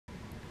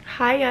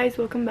Hi guys,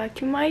 welcome back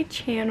to my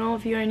channel.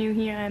 If you are new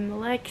here, I'm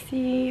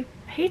Lexi.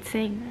 I hate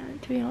saying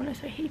that, to be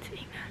honest. I hate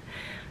saying that.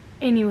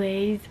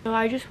 Anyways, so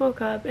I just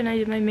woke up and I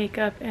did my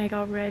makeup and I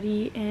got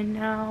ready, and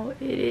now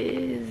it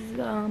is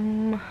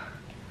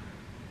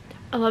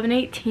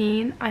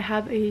 11:18. I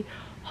have a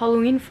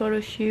Halloween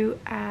photo shoot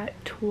at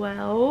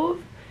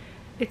 12.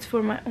 It's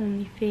for my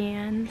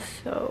OnlyFans,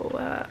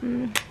 so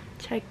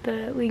check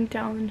the link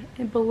down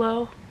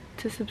below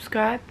to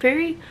subscribe.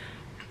 Very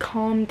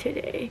calm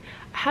today.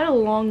 I had a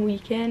long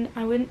weekend.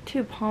 I went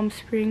to Palm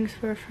Springs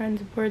for a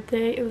friend's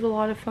birthday. It was a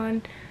lot of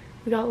fun.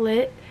 We got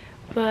lit,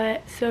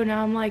 but so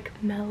now I'm like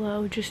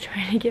mellow, just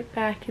trying to get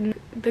back in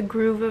the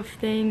groove of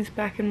things,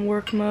 back in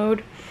work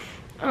mode.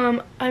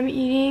 I'm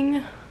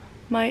eating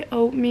my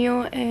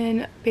oatmeal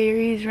and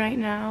berries right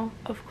now,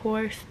 of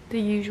course, the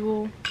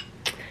usual.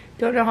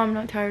 Don't know how I'm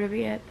not tired of it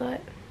yet,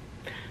 but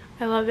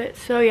I love it.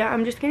 So yeah,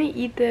 I'm just gonna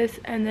eat this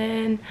and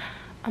then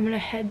I'm gonna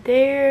head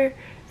there.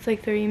 It's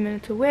like 30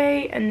 minutes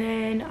away, and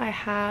then I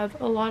have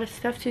a lot of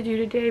stuff to do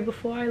today.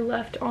 Before I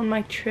left on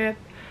my trip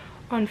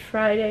on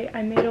Friday,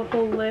 I made a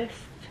whole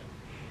list.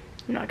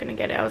 I'm not gonna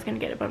get it. I was gonna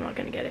get it, but I'm not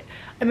gonna get it.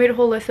 I made a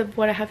whole list of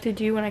what I have to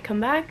do when I come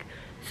back,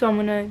 so I'm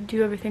gonna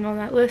do everything on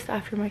that list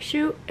after my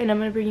shoot, and I'm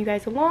gonna bring you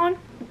guys along.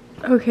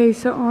 Okay,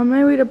 so on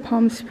my way to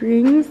Palm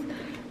Springs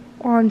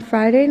on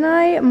Friday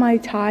night, my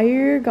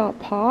tire got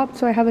popped,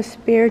 so I have a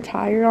spare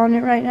tire on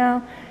it right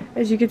now.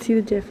 As you can see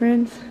the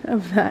difference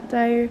of that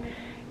tire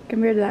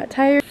compared to that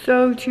tire.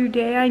 So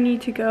today I need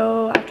to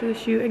go after the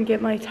shoot and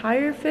get my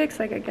tire fixed,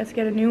 like I guess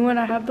get a new one.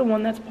 I have the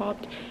one that's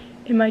popped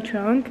in my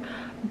trunk,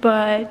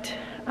 but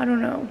I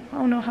don't know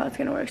how it's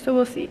gonna work, so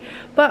we'll see.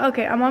 But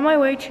okay, I'm on my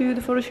way to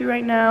the photo shoot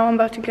right now. I'm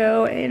about to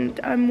go, and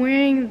I'm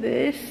wearing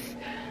this.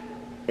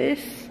 I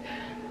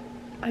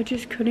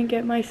just couldn't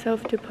get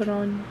myself to put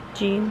on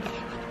jeans.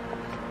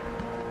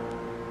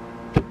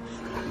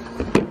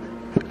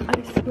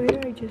 I swear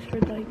I just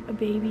heard like a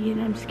baby,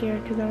 and I'm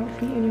scared because I don't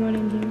see anyone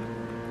in here.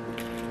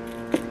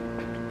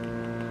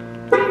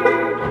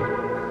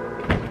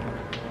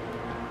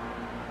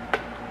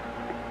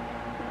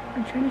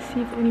 I'm trying to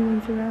see if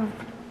anyone's around.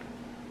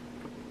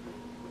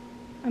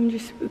 I'm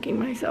just spooking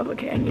myself.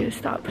 Okay, I need to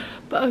stop.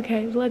 But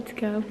okay, let's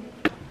go. On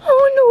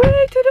the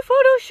way to the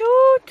photo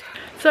shoot.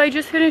 So I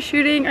just finished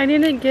shooting. I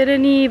didn't get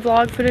any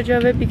vlog footage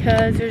of it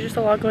because there's just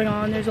a lot going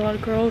on. There's a lot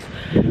of girls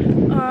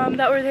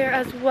that were there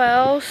as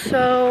well.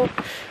 So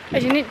I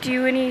didn't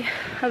do any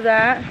of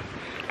that.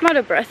 I'm out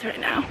of breath right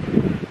now.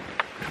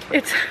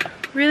 It's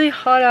really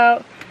hot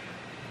out.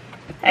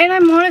 And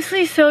I'm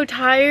honestly so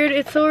tired.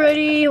 It's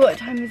already, what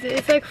time is it?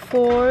 It's like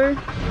 4.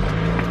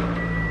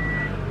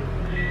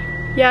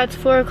 Yeah, it's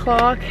 4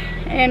 o'clock.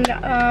 And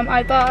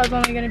I thought I was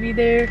only gonna be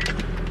there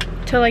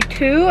till like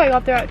 2. I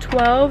got there at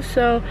 12,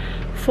 so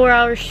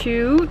 4-hour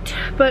shoot.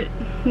 But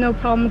no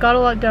problem, got a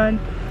lot done.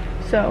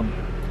 So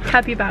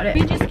happy about it.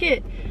 Let me just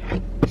get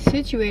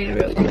situated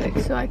real quick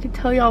so I can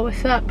tell y'all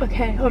what's up.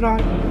 Okay, hold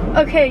on.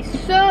 Okay,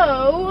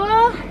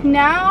 so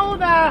now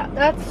that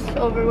that's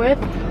over with,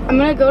 I'm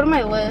gonna go to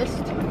my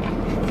list.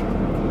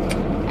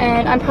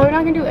 And I'm probably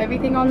not gonna do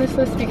everything on this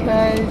list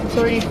because it's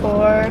already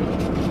 4.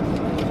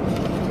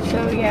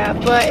 So yeah,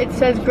 but it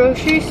says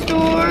grocery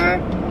store,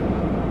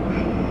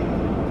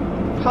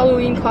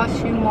 Halloween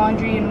costume,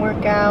 laundry, and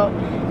workout,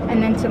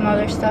 and then some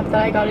other stuff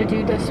that I gotta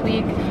do this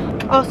week.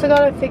 Also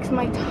gotta fix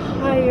my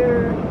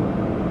tire.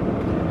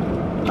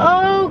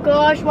 Oh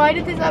gosh, why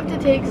did this have to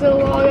take so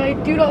long? I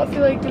do not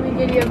feel like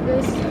doing any of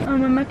this.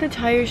 I'm at the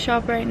tire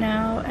shop right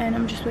now, and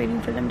I'm just waiting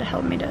for them to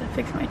help me to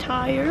fix my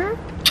tire.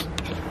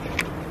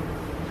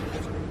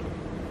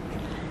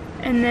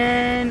 And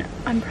then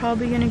I'm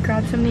probably gonna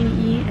grab something to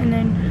eat and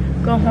then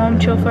go home,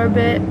 chill for a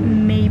bit,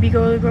 maybe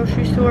go to the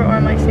grocery store, or I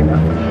might save up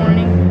for the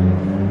morning.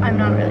 I'm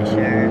not really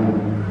sure.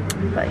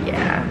 But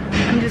yeah,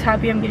 I'm just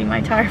happy I'm getting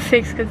my tire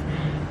fixed because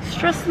it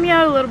stressed me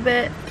out a little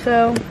bit.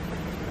 So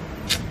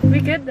we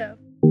good though.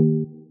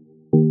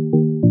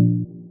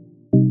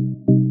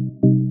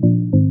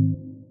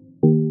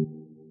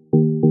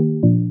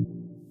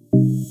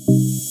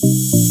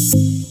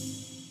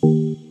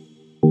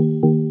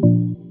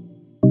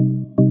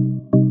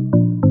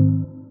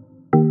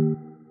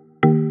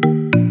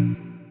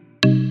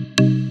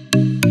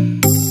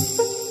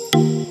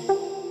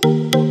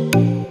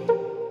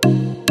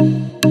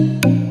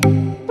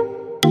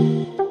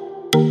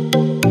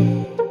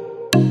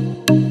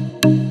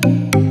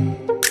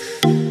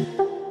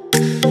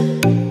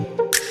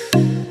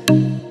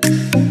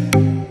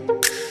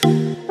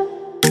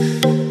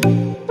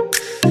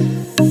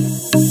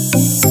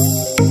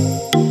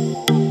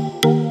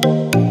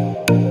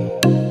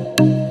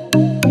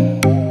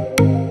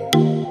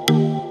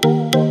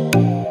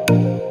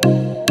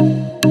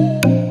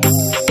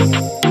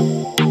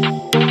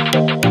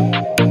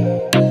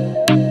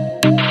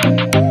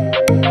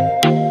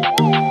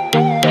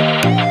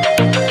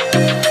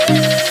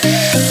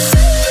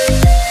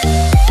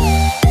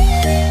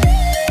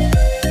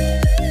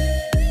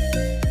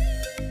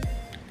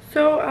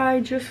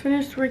 just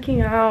finished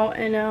working out,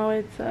 and now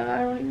it's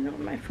I don't even know where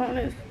my phone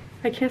is.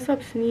 I can't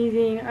stop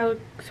sneezing. I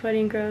look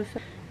sweaty and gross.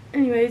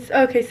 Anyways,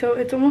 okay, so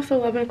it's almost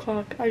 11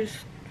 o'clock. I just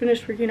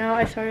finished working out.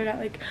 I started at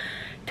like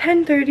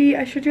 10:30.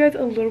 I showed you guys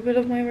a little bit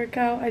of my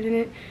workout. I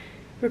didn't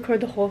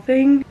record the whole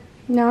thing.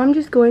 Now I'm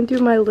just going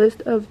through my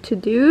list of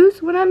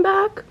to-dos when I'm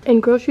back.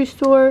 And grocery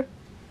store,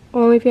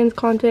 OnlyFans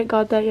content,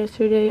 got that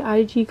yesterday.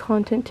 IG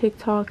content,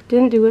 TikTok,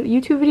 didn't do it.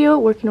 YouTube video,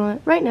 working on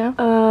it right now.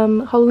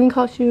 Halloween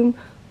costume,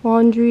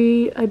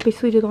 laundry. I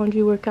basically did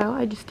laundry workout.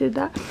 I just did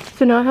that.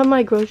 So now I have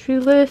my grocery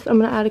list. I'm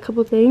gonna add a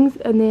couple things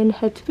and then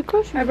head to the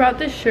grocery. I brought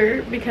this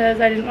shirt because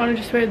I didn't want to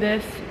just wear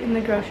this in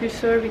the grocery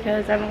store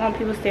because I don't want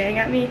people staring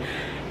at me.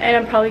 And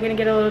I'm probably gonna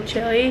get a little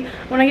chilly.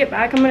 When I get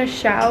back, I'm gonna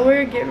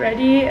shower, get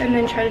ready, and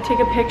then try to take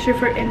a picture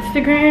for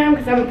Instagram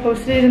because I haven't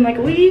posted it in like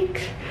a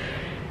week.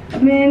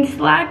 I've been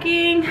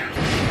slacking.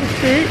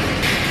 That's it.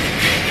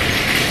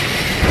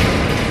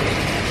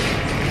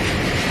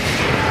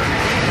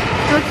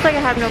 Looks like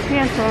I have no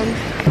pants on.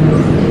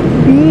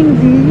 Being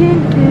vegan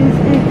is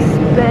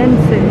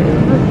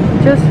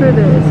expensive just for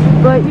this.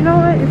 But you know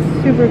what?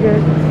 It's super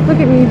good. Look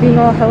at me being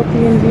all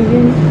healthy and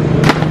vegan.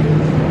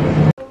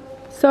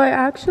 So I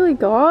actually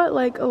got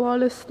like a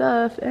lot of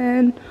stuff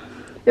and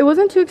it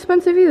wasn't too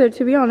expensive either,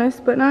 to be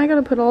honest. But now I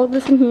gotta put all of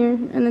this in here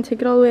and then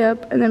take it all the way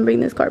up and then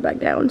bring this cart back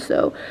down.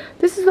 So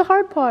this is the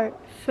hard part.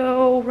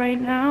 So right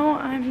now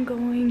I'm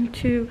going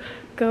to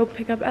go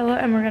pick up Ella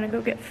and we're gonna go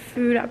get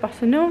food at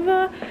Bossa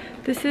Nova.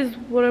 This is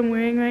what I'm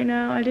wearing right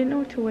now. I didn't know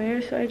what to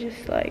wear, so I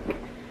just like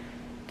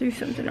threw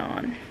something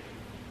on.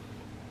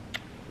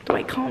 The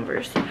white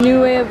Converse. New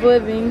way of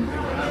living.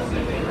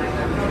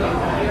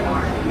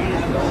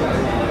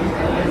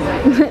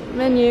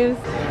 Menus.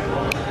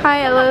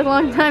 Hi Ella,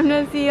 long time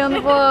no see on the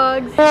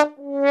vlogs. Oh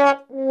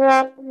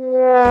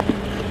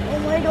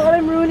my god,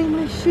 I'm ruining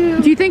my shoe.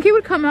 Do you think he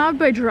would come out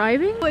by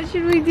driving? What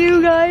should we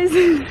do, guys?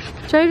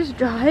 Should I just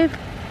drive?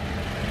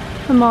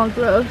 I'm all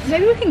gross.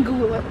 Maybe we can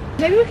Google it.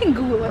 Maybe we can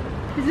Google it.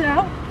 Is it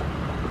out?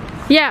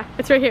 Yeah,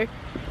 it's right here.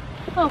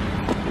 Oh,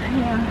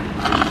 yeah.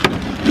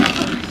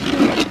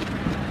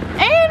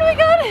 And we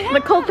got it!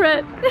 The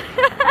culprit.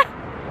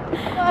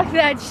 Fuck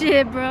that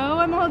shit, bro.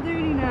 I'm all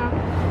dirty now.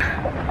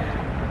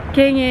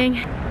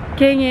 Ganging.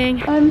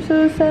 Ganging. I'm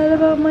so sad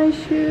about my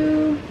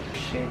shoe.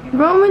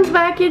 Roman's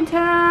back in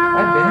town.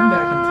 I've been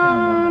back in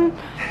town.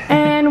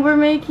 And we're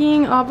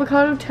making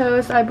avocado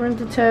toast. I burnt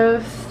the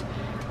toast.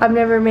 I've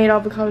never made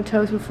avocado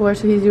toast before,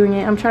 so he's doing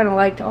it. I'm trying to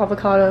like the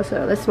avocado,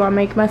 so that's why I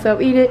make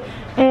myself eat it.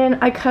 And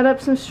I cut up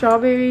some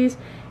strawberries,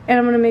 and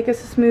I'm gonna make us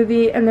a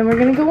smoothie, and then we're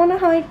gonna go on a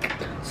hike.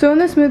 So in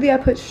the smoothie, I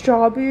put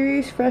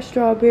strawberries, fresh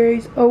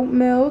strawberries, oat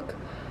milk,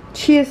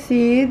 chia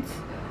seeds,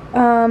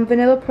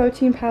 vanilla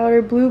protein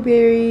powder,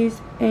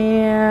 blueberries,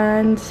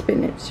 and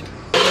spinach.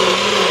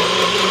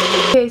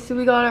 Okay, so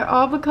we got our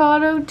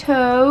avocado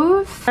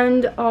toast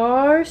and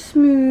our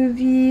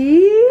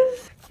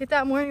smoothies. Get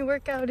that morning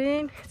workout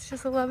in. It's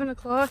just 11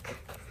 o'clock.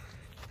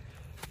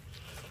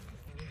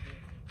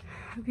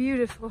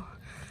 Beautiful.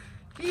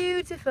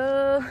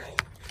 Beautiful.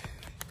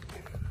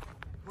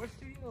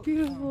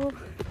 Beautiful.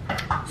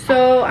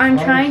 So I'm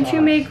trying to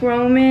make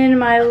Roman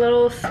my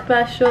little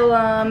special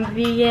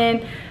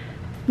vegan,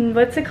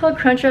 what's it called?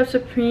 Crunchwrap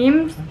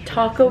Supremes,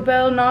 Taco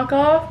Bell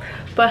knockoff,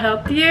 but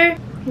healthier.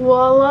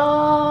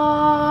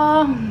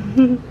 Voila!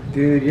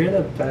 Dude, you're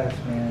the best,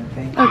 man.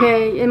 Thank you.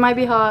 Okay, it might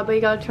be hot, but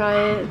you gotta try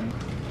it.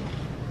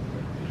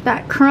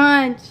 That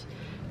crunch.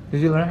 Did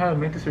you learn how to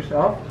make this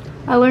yourself?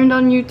 I learned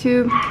on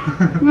YouTube.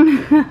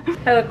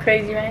 I look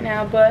crazy right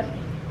now, but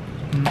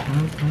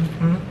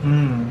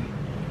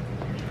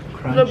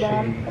the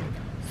bomb.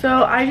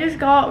 So I just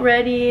got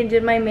ready and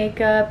did my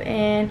makeup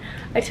and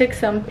I took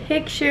some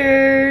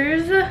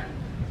pictures. I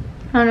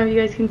don't know if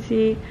you guys can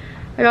see.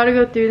 I gotta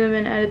go through them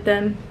and edit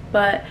them,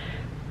 but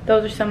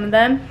those are some of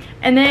them.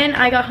 And then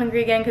I got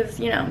hungry again because,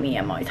 you know me,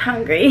 I'm always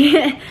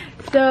hungry.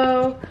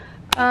 So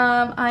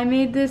I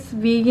made this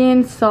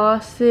vegan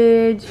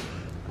sausage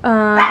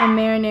and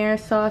marinara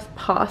sauce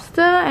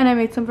pasta, and I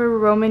made some for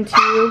Roman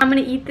too. I'm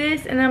gonna eat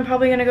this and then I'm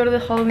probably gonna go to the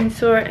Halloween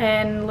store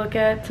and look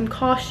at some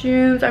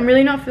costumes. I'm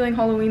really not feeling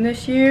Halloween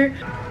this year.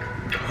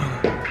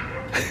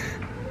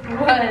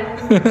 What?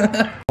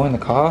 Go in the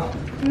car?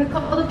 In the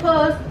car, the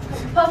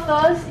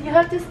Puff, you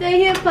have to stay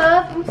here,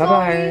 Puff. I'm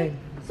sorry. Bye-bye.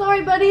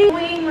 Sorry, buddy. I'm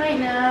waiting right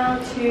now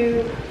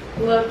to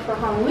look for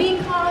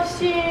Halloween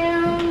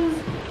costumes.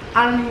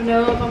 I don't even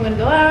know if I'm gonna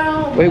go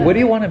out. Wait, what do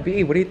you want to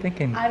be? What are you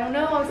thinking? I don't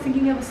know. I was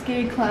thinking of a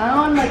scary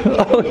clown. Like,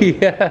 Oh,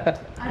 yeah.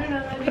 I don't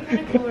know. That'd be kind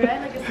of cool, right?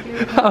 Like a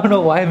scary clown. I don't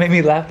know why it made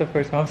me laugh the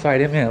first time. I'm sorry, I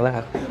didn't mean to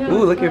laugh. No,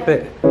 Ooh, look at your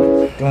fine. fit.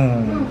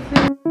 Boom.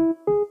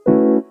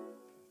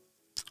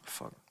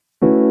 Fuck.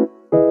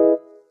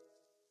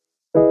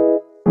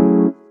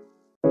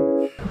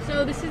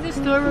 So this is the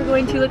store we're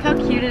going to. Look how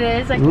cute it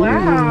is. Like,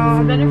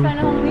 wow. Better find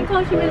a Halloween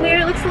costume in there.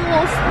 It looks a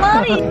little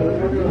slutty.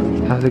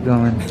 How's it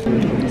going?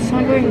 It's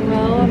not going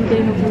well. I'm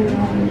getting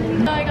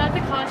overwhelmed. So I got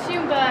the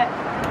costume, but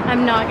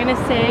I'm not gonna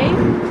say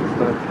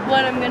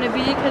what I'm gonna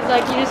be because,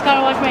 like, you just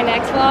gotta watch my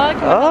next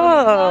vlog.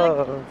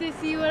 To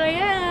see what I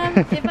am.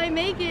 If I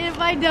make it. If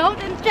I don't,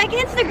 then check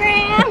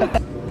Instagram.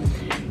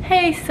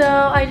 Hey, so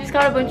I just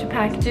got a bunch of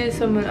packages,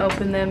 so I'm gonna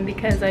open them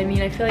because I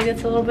mean I feel like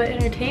it's a little bit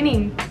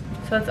entertaining.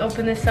 So let's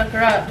open this sucker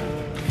up.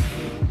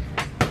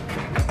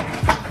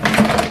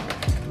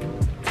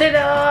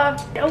 Ta-da!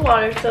 A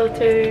water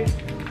filter.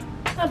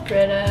 A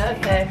Brita.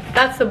 Okay,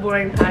 that's the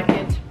boring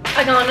package.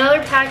 I got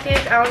another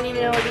package. I don't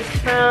even know what this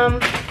is from.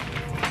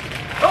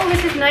 Oh,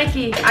 this is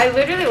Nike. I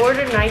literally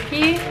ordered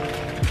Nike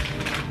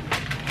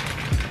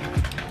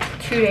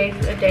 2 days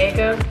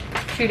ago,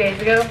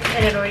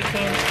 and it already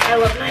came. I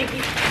love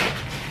Nike.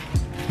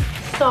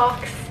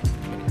 Socks.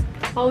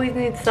 Always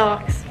need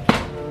socks.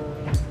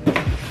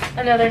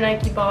 Another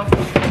Nike box.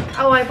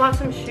 Oh, I bought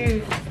some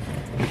shoes.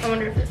 I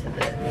wonder if this is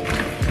it.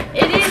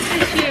 It is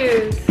the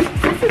shoes.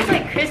 This is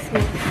like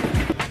Christmas.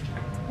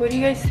 What do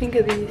you guys think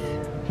of these?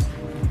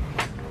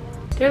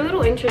 They're a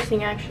little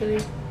interesting,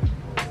 actually.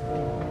 I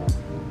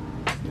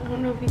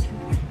don't know if you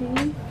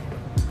can see.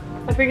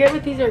 I forget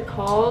what these are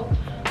called,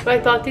 but I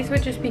thought these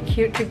would just be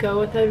cute to go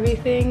with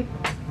everything.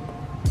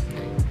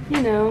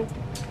 You know,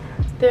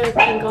 they're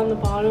pink on the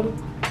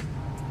bottom.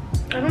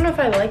 I don't know if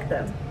I like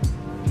them.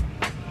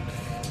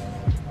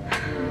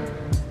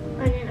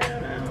 I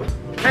don't know.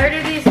 I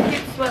ordered these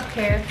cute sweat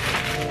pairs.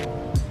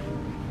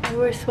 I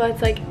wear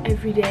sweats like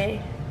every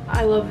day.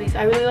 I love these.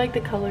 I really like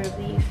the color of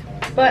these.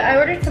 But I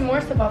ordered some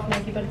more stuff off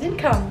Nike, but it didn't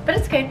come. But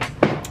it's okay.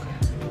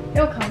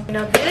 It'll come.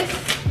 Now this,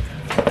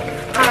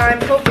 I'm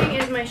hoping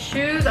is my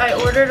shoes. I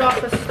ordered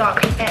off of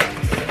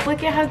StockX.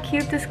 Look at how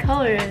cute this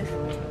color is.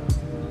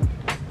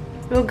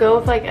 It'll go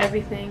with like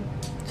everything.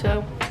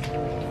 So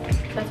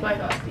that's why I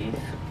got these.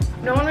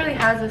 No one really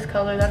has this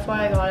color. That's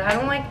why I got it. I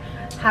don't like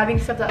having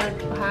stuff that other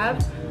people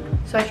have.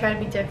 So I try to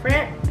be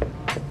different.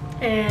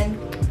 And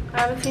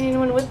I haven't seen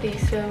anyone with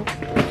these, so.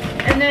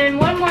 And then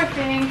one more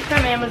thing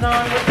from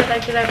Amazon. What the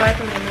heck did I buy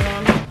from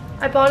Amazon?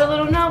 I bought a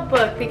little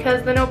notebook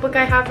because the notebook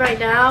I have right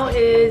now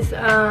is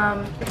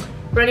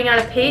running out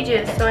of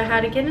pages, so I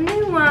had to get a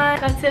new one.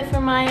 That's it for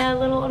my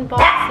little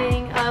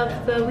unboxing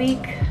of the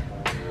week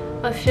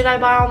of should I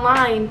buy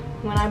online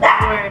when I'm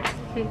bored.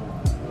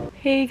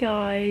 Hey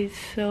guys,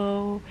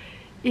 so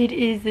it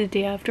is the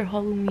day after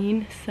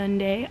Halloween,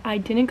 Sunday. I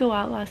didn't go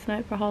out last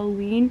night for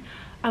Halloween.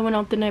 I went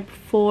out the night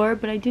before,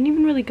 but I didn't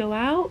even really go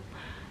out.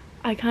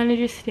 I kind of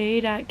just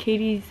stayed at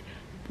Katie's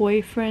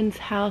boyfriend's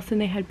house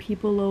and they had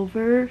people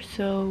over,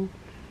 so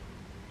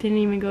didn't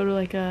even go to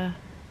like a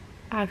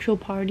actual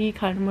party,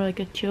 kind of more like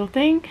a chill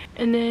thing.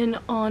 And then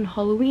on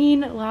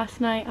Halloween last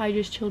night I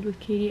just chilled with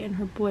Katie and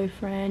her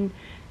boyfriend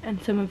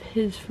and some of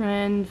his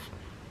friends,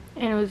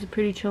 and it was a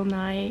pretty chill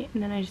night.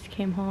 And then I just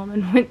came home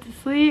and went to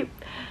sleep.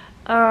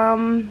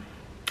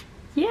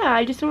 Yeah,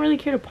 I just don't really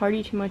care to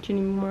party too much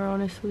anymore,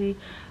 honestly.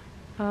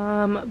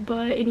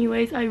 But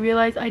anyways, I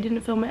realized I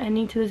didn't film an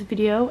ending to this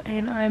video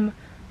and I'm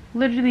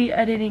literally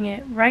editing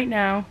it right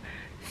now.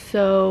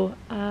 So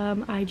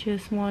I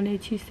just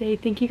wanted to say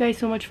thank you guys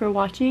so much for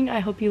watching.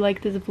 I hope you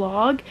liked this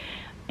vlog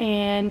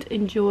and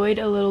enjoyed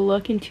a little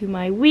look into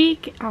my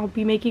week. I'll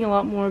be making a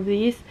lot more of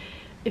these.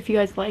 If you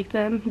guys like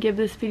them, give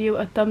this video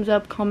a thumbs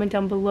up, comment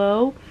down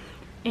below,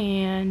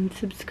 and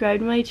subscribe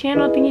to my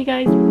channel. Thank you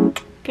guys.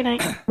 Good night.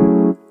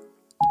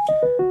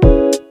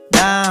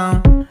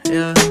 Down,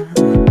 yeah.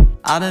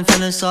 I've been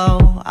feeling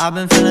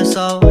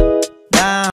so down.